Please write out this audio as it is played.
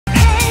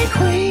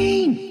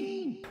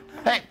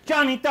Hey.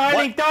 Jonny,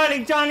 darling,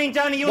 darling,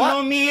 Jonny, you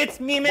know me. It's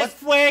me, Miss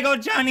Fuego,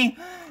 Jonny.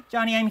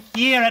 Jonny, I'm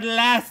here at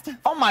last.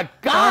 Oh my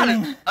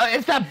God!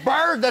 It's that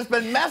bird that's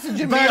been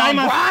messaging me on I'm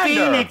a Grindr.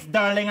 phoenix,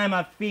 darling. I'm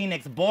a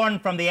phoenix, born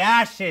from the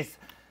ashes.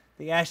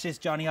 The ashes,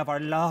 Jonny, of our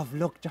love.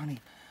 Look, Jonny,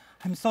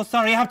 I'm so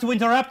sorry I have to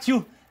interrupt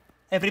you,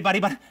 everybody,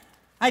 but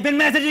I've been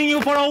messaging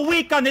you for a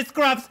week on this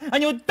Scruffs,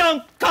 and you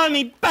don't call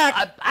me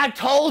back. I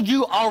told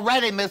you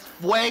already, Miss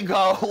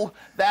Fuego,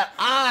 that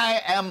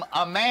I am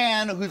a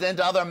man who's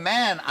into other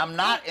men. I'm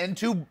not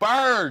into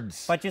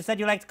birds. But you said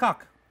you liked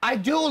cock. I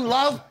do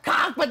love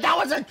cock, but that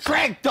was a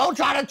trick. Don't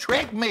try to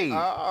trick me.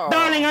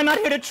 Darling, I'm not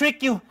here to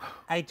trick you.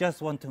 I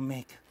just want to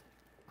make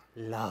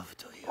love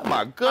to you. Oh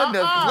my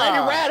goodness, Lady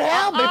Red,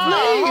 help me,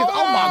 please.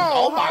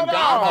 Oh my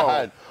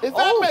God. Is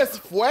that Miss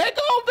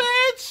Fuego,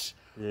 bitch?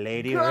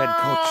 Lady Red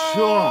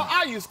Couture.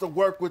 I used to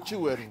work with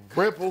you at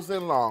Ripples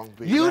in Long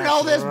Beach. You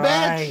know this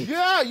right. bitch?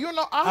 Yeah, you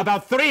know.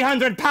 About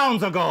 300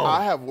 pounds ago.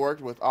 I have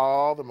worked with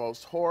all the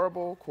most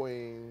horrible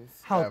queens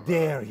How ever.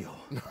 dare you?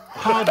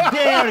 How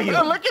dare you?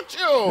 Look at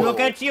you. Look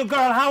at you,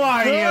 girl. How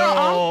are you?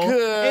 I'm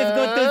good. It's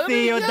good to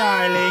see you,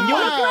 darling. You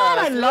look good.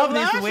 I love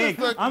this lashes wig.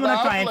 look I'm going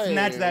to try and lovely.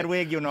 snatch that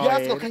wig, you know.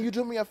 Yes, so can you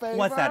do me a favor?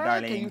 What's that,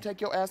 darling? Can you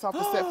take your ass off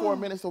the set for a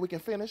minute so we can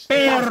finish?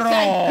 Perro.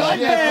 Thank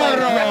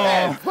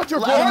goodness, But you're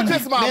gorgeous,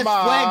 Miss mama.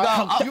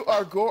 Fuego. You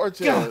are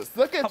gorgeous.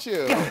 Look at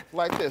you.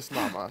 Like this,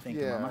 mama. Thank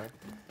you, yeah. mama.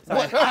 I'm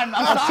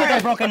Oh, shit, sorry. I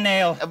broke a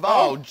nail.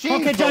 Oh, jeez.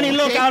 Okay, Jonny,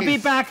 look, I'll be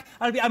jeez. back.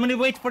 I'm going to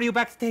wait for you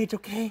backstage,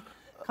 okay?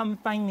 Come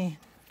find me.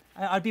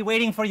 I'll be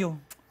waiting for you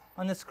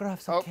on the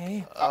Scruffs,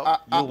 okay?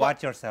 You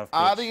watch yourself, bitch.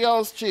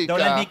 Adios, chica. Don't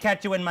let me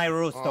catch you in my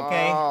roost,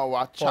 okay? Oh,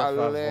 Por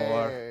favor.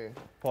 guachale.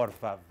 Por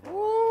favor.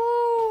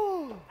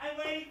 Ooh, I'm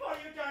waiting for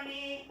you,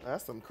 Jonny.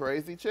 that's some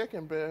crazy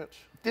chicken, bitch.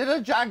 Did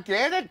a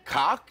gigantic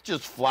cock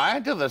just fly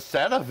into the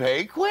set of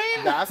Hey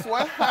Qween? That's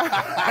what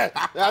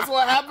that's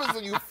what happens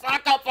when you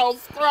fuck up on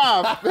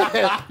Scruff,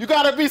 bitch. You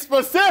gotta be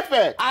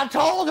specific. I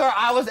told her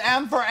I was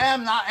M for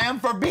M, not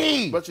M for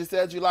B. But you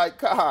said you like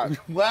cock.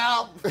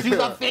 Well, she's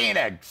a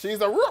phoenix.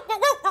 She's a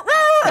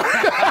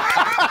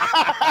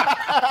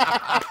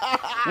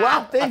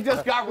Well, things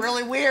just got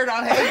really weird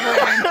on Hey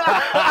Qween.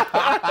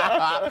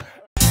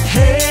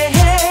 Hey!